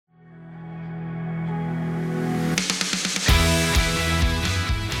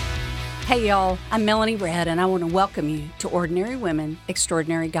Hey y'all, I'm Melanie Redd, and I want to welcome you to Ordinary Women,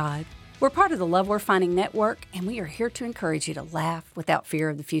 Extraordinary God. We're part of the Love Worth Finding Network, and we are here to encourage you to laugh without fear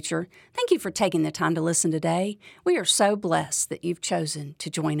of the future. Thank you for taking the time to listen today. We are so blessed that you've chosen to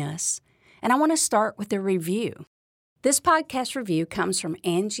join us. And I want to start with a review. This podcast review comes from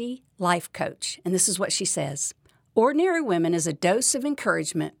Angie, Life Coach, and this is what she says. Ordinary Women is a dose of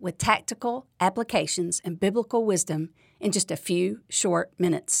encouragement with tactical applications and biblical wisdom in just a few short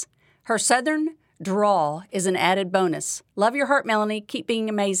minutes. Her Southern drawl is an added bonus. Love your heart, Melanie. Keep being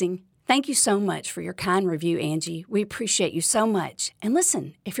amazing. Thank you so much for your kind review, Angie. We appreciate you so much. And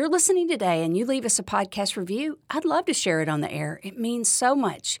listen, if you're listening today and you leave us a podcast review, I'd love to share it on the air. It means so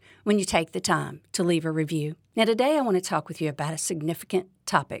much when you take the time to leave a review. Now, today I want to talk with you about a significant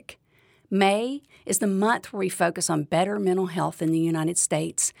topic. May is the month where we focus on better mental health in the United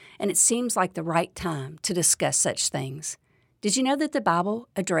States, and it seems like the right time to discuss such things. Did you know that the Bible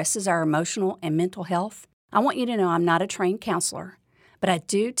addresses our emotional and mental health? I want you to know I'm not a trained counselor, but I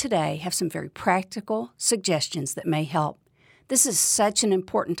do today have some very practical suggestions that may help. This is such an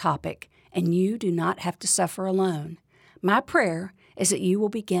important topic, and you do not have to suffer alone. My prayer is that you will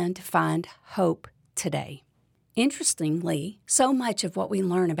begin to find hope today. Interestingly, so much of what we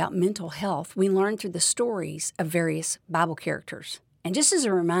learn about mental health, we learn through the stories of various Bible characters. And just as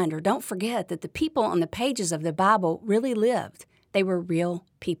a reminder, don't forget that the people on the pages of the Bible really lived. They were real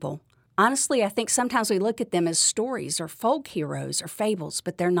people. Honestly, I think sometimes we look at them as stories or folk heroes or fables,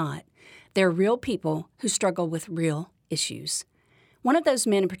 but they're not. They're real people who struggle with real issues. One of those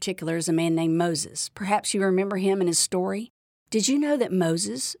men in particular is a man named Moses. Perhaps you remember him and his story. Did you know that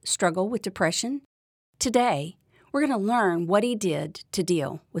Moses struggled with depression? Today, we're going to learn what he did to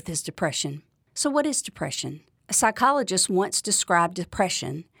deal with his depression. So what is depression? A psychologist once described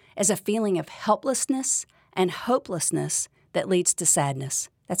depression as a feeling of helplessness and hopelessness that leads to sadness.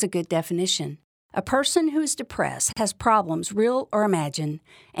 That's a good definition. A person who is depressed has problems, real or imagined,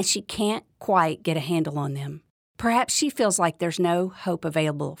 and she can't quite get a handle on them. Perhaps she feels like there's no hope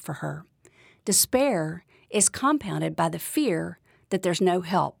available for her. Despair is compounded by the fear that there's no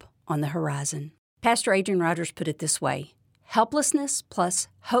help on the horizon. Pastor Adrian Rogers put it this way: helplessness plus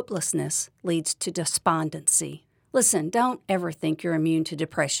hopelessness leads to despondency. Listen, don't ever think you're immune to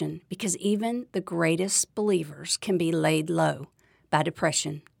depression, because even the greatest believers can be laid low by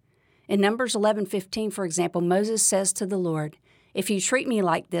depression. In Numbers 11:15, for example, Moses says to the Lord, "If you treat me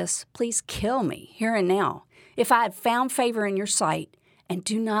like this, please kill me here and now, if I have found favor in your sight, and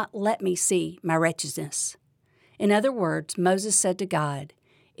do not let me see my wretchedness." In other words, Moses said to God,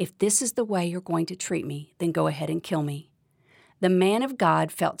 "If this is the way you're going to treat me, then go ahead and kill me." The man of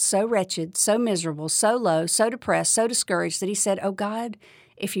God felt so wretched, so miserable, so low, so depressed, so discouraged that he said, "Oh God,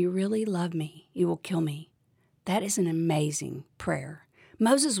 if you really love me, you will kill me." That is an amazing prayer.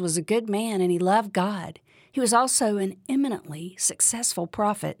 Moses was a good man and he loved God. He was also an eminently successful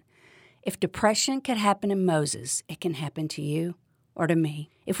prophet. If depression could happen to Moses, it can happen to you or to me.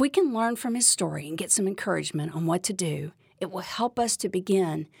 If we can learn from his story and get some encouragement on what to do, it will help us to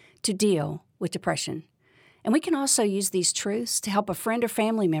begin to deal with depression. And we can also use these truths to help a friend or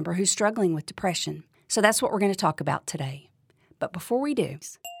family member who's struggling with depression. So that's what we're going to talk about today. But before we do,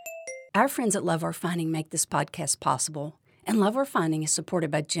 our friends at Love Worth Finding make this podcast possible. And Love Worth Finding is supported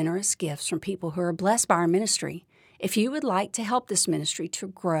by generous gifts from people who are blessed by our ministry. If you would like to help this ministry to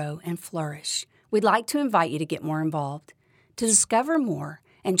grow and flourish, we'd like to invite you to get more involved. To discover more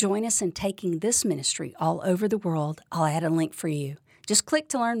and join us in taking this ministry all over the world, I'll add a link for you. Just click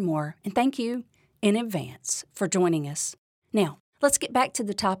to learn more, and thank you in advance for joining us. Now, let's get back to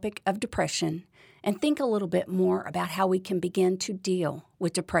the topic of depression and think a little bit more about how we can begin to deal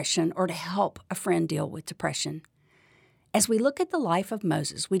with depression or to help a friend deal with depression. As we look at the life of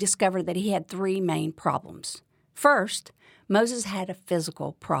Moses, we discover that he had three main problems. First, Moses had a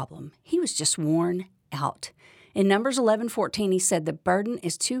physical problem. He was just worn out. In Numbers 11:14, he said, "The burden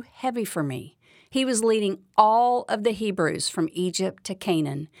is too heavy for me." He was leading all of the Hebrews from Egypt to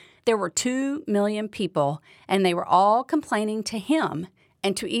Canaan. There were 2 million people, and they were all complaining to him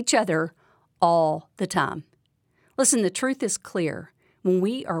and to each other all the time. Listen, the truth is clear. When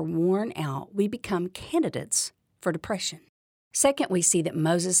we are worn out, we become candidates for depression. Second, we see that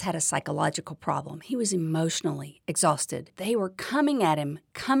Moses had a psychological problem. He was emotionally exhausted. They were coming at him.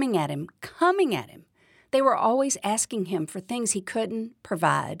 They were always asking him for things he couldn't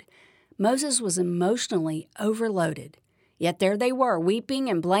provide. Moses was emotionally overloaded. Yet there they were, weeping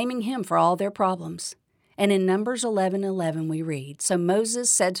and blaming him for all their problems. And in Numbers 11:11 we read, "So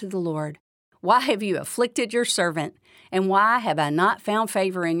Moses said to the Lord, 'Why have you afflicted your servant? And why have I not found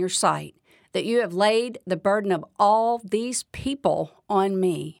favor in your sight, that you have laid the burden of all these people on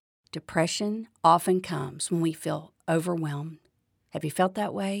me?'" depression often comes when we feel overwhelmed. Have you felt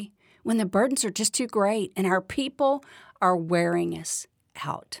that way? When the burdens are just too great and our people are wearing us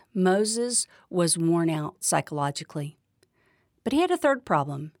out. Moses was worn out psychologically. But he had a third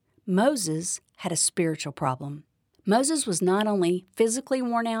problem. Moses had a spiritual problem. Moses was not only physically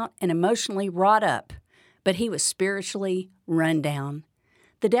worn out and emotionally wrought up, but he was spiritually run down.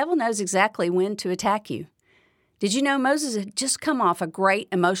 The devil knows exactly when to attack you. Did you know Moses had just come off a great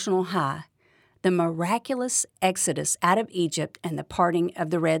emotional high? The miraculous exodus out of Egypt and the parting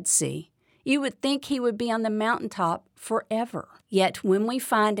of the Red Sea. You would think he would be on the mountaintop forever. Yet when we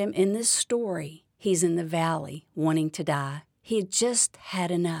find him in this story, he's in the valley wanting to die. He had just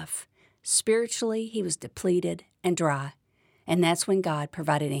had enough. Spiritually, he was depleted and dry. And that's when God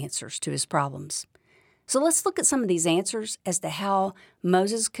provided answers to his problems. So let's look at some of these answers as to how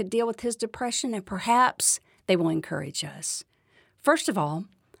Moses could deal with his depression, and perhaps they will encourage us. First of all,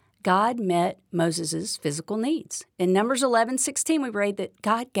 God met Moses' physical needs. In Numbers 11:16, we read that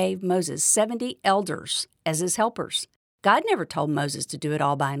God gave Moses 70 elders as his helpers. God never told Moses to do it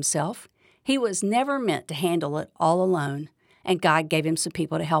all by himself. He was never meant to handle it all alone, and God gave him some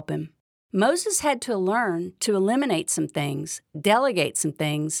people to help him. Moses had to learn to eliminate some things, delegate some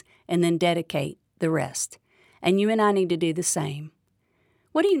things, and then dedicate the rest. And you and I need to do the same.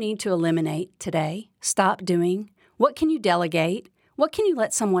 What do you need to eliminate today? Stop doing? What can you delegate? What can you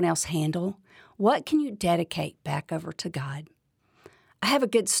let someone else handle? What can you dedicate back over to God? I have a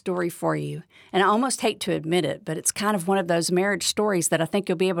good story for you, and I almost hate to admit it, but it's kind of one of those marriage stories that I think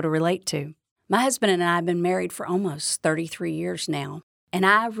you'll be able to relate to. My husband and I have been married for almost 33 years now, and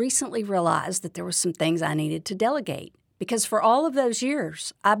I recently realized that there were some things I needed to delegate. Because for all of those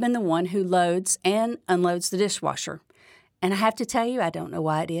years, I've been the one who loads and unloads the dishwasher. And I have to tell you, I don't know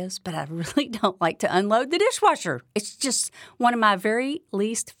why it is, but I really don't like to unload the dishwasher. It's just one of my very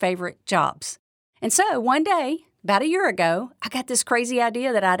least favorite jobs. And so one day, about a year ago, I got this crazy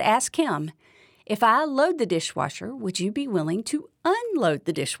idea that I'd ask him, if I load the dishwasher, would you be willing to unload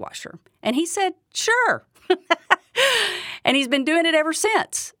the dishwasher? And he said, sure. And he's been doing it ever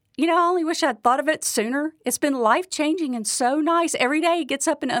since. You know, I only wish I'd thought of it sooner. It's been life-changing and so nice. Every day he gets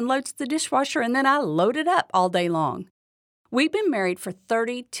up and unloads the dishwasher, and then I load it up all day long. We've been married for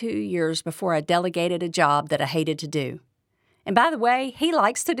 32 years before I delegated a job that I hated to do. And by the way, he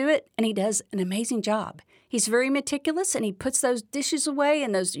likes to do it, and he does an amazing job. He's very meticulous, and he puts those dishes away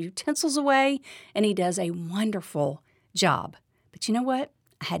and those utensils away, and he does a wonderful job. But you know what?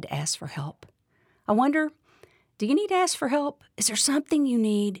 I had to ask for help. I wonder, do you need to ask for help? Is there something you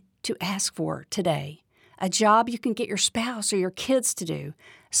need to ask for today? A job you can get your spouse or your kids to do.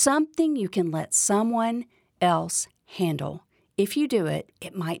 Something you can let someone else handle. If you do it,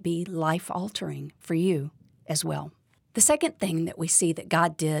 it might be life-altering for you as well. The second thing that we see that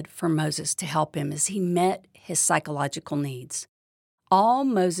God did for Moses to help him is he met his psychological needs. All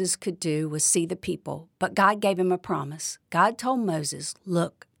Moses could do was see the people, but God gave him a promise. God told Moses,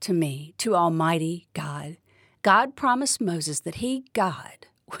 look to me, to Almighty God. God promised Moses that he, God,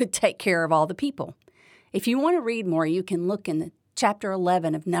 would take care of all the people. If you want to read more, you can look in the chapter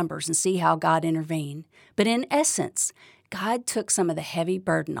 11 of Numbers and see how God intervened. But in essence, God took some of the heavy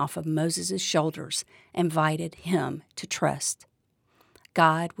burden off of Moses' shoulders and invited him to trust.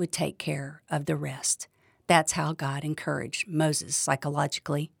 God would take care of the rest. That's how God encouraged Moses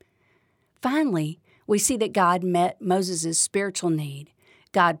psychologically. Finally, we see that God met Moses' spiritual need.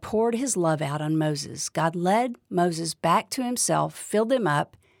 God poured his love out on Moses. God led Moses back to himself, filled him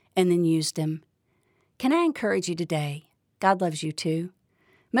up, and then used him. Can I encourage you today? God loves you too.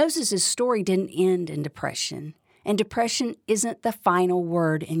 Moses' story didn't end in depression, and depression isn't the final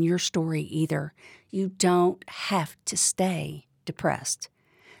word in your story either. You don't have to stay depressed.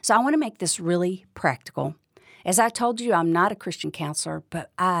 So I want to make this really practical. As I told you, I'm not a Christian counselor,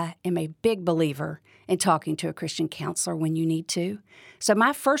 but I am a big believer in talking to a Christian counselor when you need to. So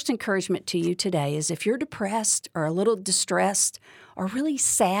my first encouragement to you today is if you're depressed or a little distressed or really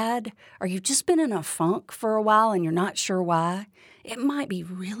sad, or you've just been in a funk for a while and you're not sure why, it might be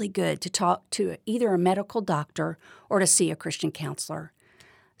really good to talk to either a medical doctor or to see a Christian counselor.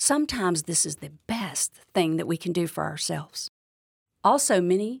 Sometimes this is the best thing that we can do for ourselves. Also,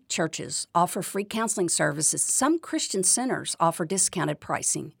 many churches offer free counseling services. Some Christian centers offer discounted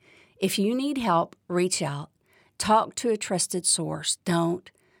pricing. If you need help, reach out. Talk to a trusted source. Don't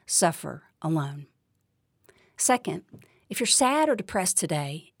suffer alone. Second, if you're sad or depressed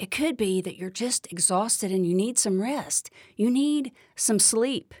today, it could be that you're just exhausted and you need some rest. You need some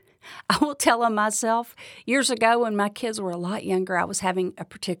sleep. I will tell on myself. Years ago, when my kids were a lot younger, I was having a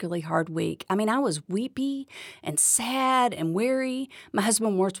particularly hard week. I mean, I was weepy and sad and weary. My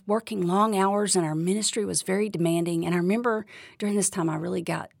husband was working long hours, and our ministry was very demanding. And I remember during this time, I really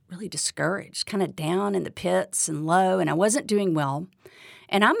got really discouraged, kind of down in the pits and low, and I wasn't doing well.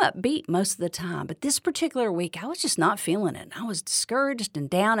 And I'm upbeat most of the time, but this particular week, I was just not feeling it. I was discouraged and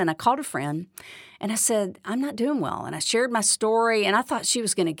down, and I called a friend, and I said, I'm not doing well. And I shared my story, and I thought she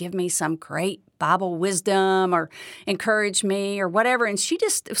was going to give me some great Bible wisdom or encourage me or whatever. And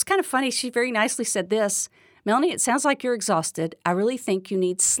it was kind of funny. She very nicely said this, Melanie, it sounds like you're exhausted. I really think you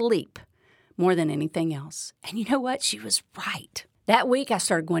need sleep more than anything else. And you know what? She was right. That week, I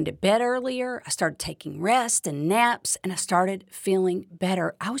started going to bed earlier. I started taking rest and naps, and I started feeling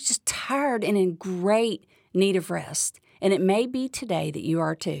better. I was just tired and in great need of rest. And it may be today that you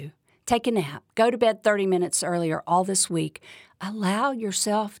are too. Take a nap. Go to bed 30 minutes earlier all this week. Allow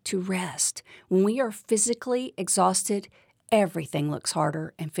yourself to rest. When we are physically exhausted, everything looks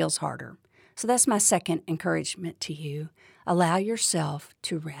harder and feels harder. So that's my second encouragement to you. Allow yourself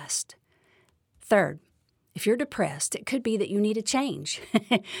to rest. Third, if you're depressed, it could be that you need a change.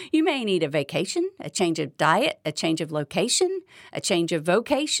 You may need a vacation, a change of diet, a change of location, a change of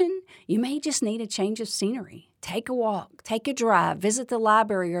vocation. You may just need a change of scenery. Take a walk, take a drive, visit the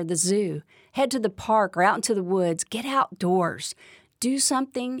library or the zoo, head to the park or out into the woods, get outdoors. Do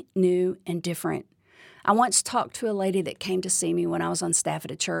something new and different. I once talked to a lady that came to see me when I was on staff at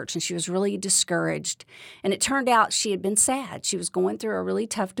a church, and she was really discouraged. And it turned out she had been sad. She was going through a really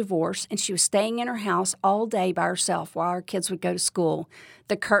tough divorce, and she was staying in her house all day by herself while her kids would go to school.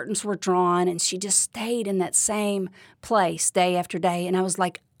 The curtains were drawn, and she just stayed in that same place day after day. And I was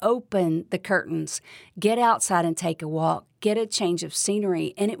like, open the curtains, get outside and take a walk, get a change of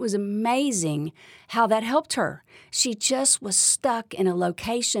scenery. And it was amazing how that helped her. She just was stuck in a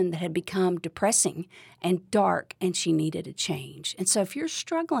location that had become depressing and dark, and she needed a change. And so if you're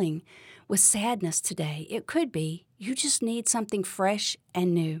struggling with sadness today, it could be you just need something fresh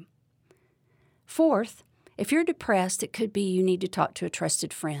and new. Fourth, if you're depressed, it could be you need to talk to a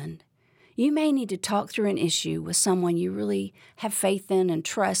trusted friend. You may need to talk through an issue with someone you really have faith in and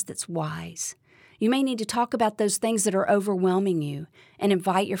trust that's wise. You may need to talk about those things that are overwhelming you and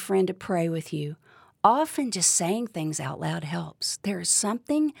invite your friend to pray with you. Often just saying things out loud helps. There is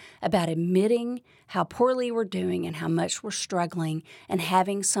something about admitting how poorly we're doing and how much we're struggling and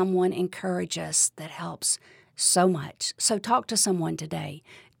having someone encourage us that helps so much. So talk to someone today.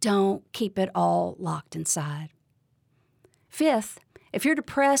 Don't keep it all locked inside. Fifth, if you're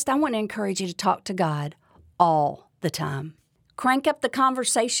depressed, I want to encourage you to talk to God all the time. Crank up the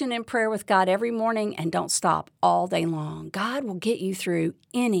conversation in prayer with God every morning and don't stop all day long. God will get you through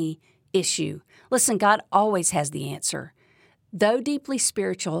any issue. Listen, God always has the answer. Though deeply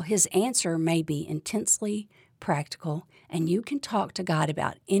spiritual, His answer may be intensely practical, and you can talk to God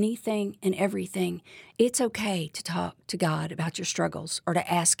about anything and everything. It's okay to talk to God about your struggles or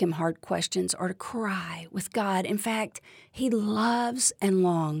to ask Him hard questions or to cry with God. In fact, He loves and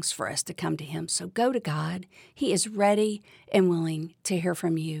longs for us to come to Him. So go to God. He is ready and willing to hear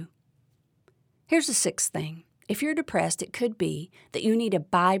from you. Here's the sixth thing. If you're depressed, it could be that you need a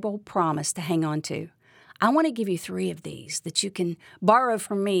Bible promise to hang on to. I want to give you 3 of these that you can borrow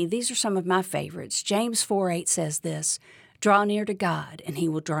from me. These are some of my favorites. James 4:8 says this, draw near to God, and He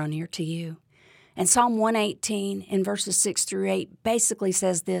will draw near to you. And Psalm 118 in verses 6 through 8 basically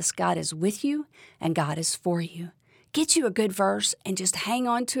says this, God is with you and God is for you. Get you a good verse and just hang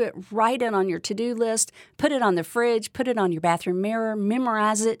on to it. Write it on your to-do list. Put it on the fridge. Put it on your bathroom mirror.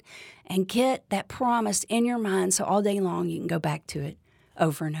 Memorize it and get that promise in your mind so all day long you can go back to it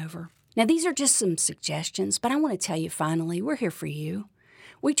over and over. Now, these are just some suggestions, but I want to tell you finally, we're here for you.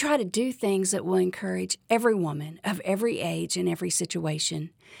 We try to do things that will encourage every woman of every age and every situation.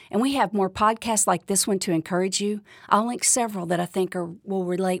 And we have more podcasts like this one to encourage you. I'll link several that I think will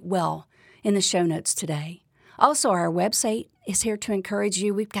relate well in the show notes today. Also, our website is here to encourage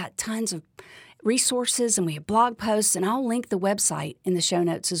you. We've got tons of resources and we have blog posts, and I'll link the website in the show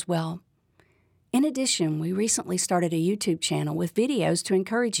notes as well. In addition, we recently started a YouTube channel with videos to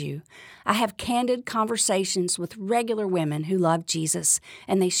encourage you. I have candid conversations with regular women who love Jesus,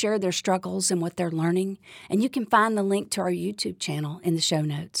 and they share their struggles and what they're learning, and you can find the link to our YouTube channel in the show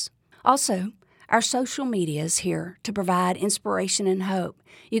notes. Also, our social media is here to provide inspiration and hope.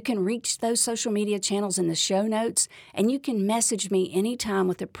 You can reach those social media channels in the show notes, and you can message me anytime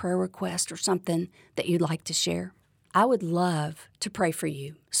with a prayer request or something that you'd like to share. I would love to pray for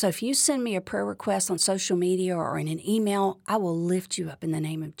you. So if you send me a prayer request on social media or in an email, I will lift you up in the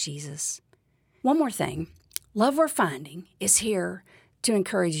name of Jesus. One more thing. Love We're Finding is here to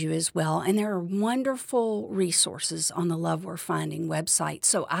encourage you as well. And there are wonderful resources on the Love We're Finding website.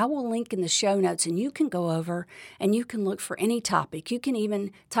 So I will link in the show notes, and you can go over and you can look for any topic. You can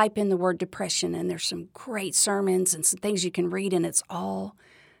even type in the word depression, and there's some great sermons and some things you can read, and it's all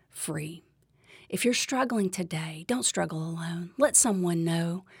free. If you're struggling today, don't struggle alone. Let someone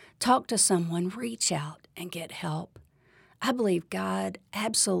know. Talk to someone. Reach out and get help. I believe God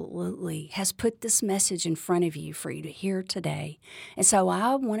absolutely has put this message in front of you for you to hear today. And so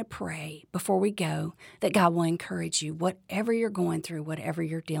I want to pray before we go that God will encourage you, whatever you're going through, whatever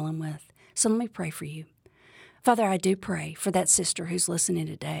you're dealing with. So let me pray for you. Father, I do pray for that sister who's listening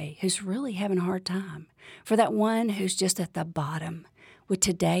today, who's really having a hard time, for that one who's just at the bottom. Would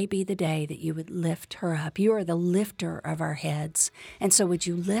today be the day that you would lift her up? You are the lifter of our heads. And so would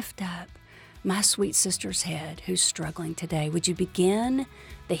you lift up my sweet sister's head who's struggling today? Would you begin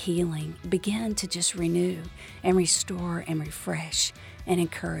the healing, begin to just renew and restore and refresh and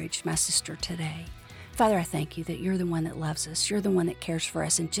encourage my sister today? Father, I thank you that you're the one that loves us. You're the one that cares for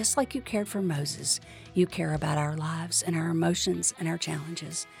us. And just like you cared for Moses, you care about our lives and our emotions and our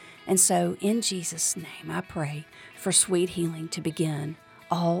challenges. And so in Jesus' name, I pray for sweet healing to begin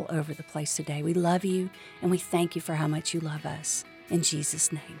all over the place today. We love you and we thank you for how much you love us. In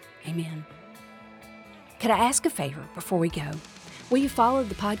Jesus' name, amen. Could I ask a favor before we go? Will you follow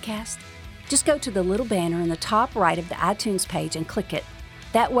the podcast? Just go to the little banner in the top right of the iTunes page and click it.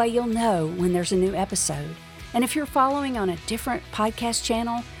 That way you'll know when there's a new episode. And if you're following on a different podcast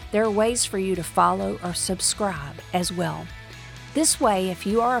channel, there are ways for you to follow or subscribe as well. This way, if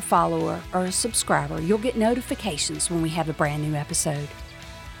you are a follower or a subscriber, you'll get notifications when we have a brand new episode.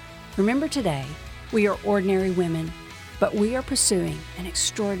 Remember today, we are ordinary women, but we are pursuing an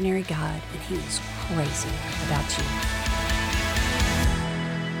extraordinary God, and He is crazy about you.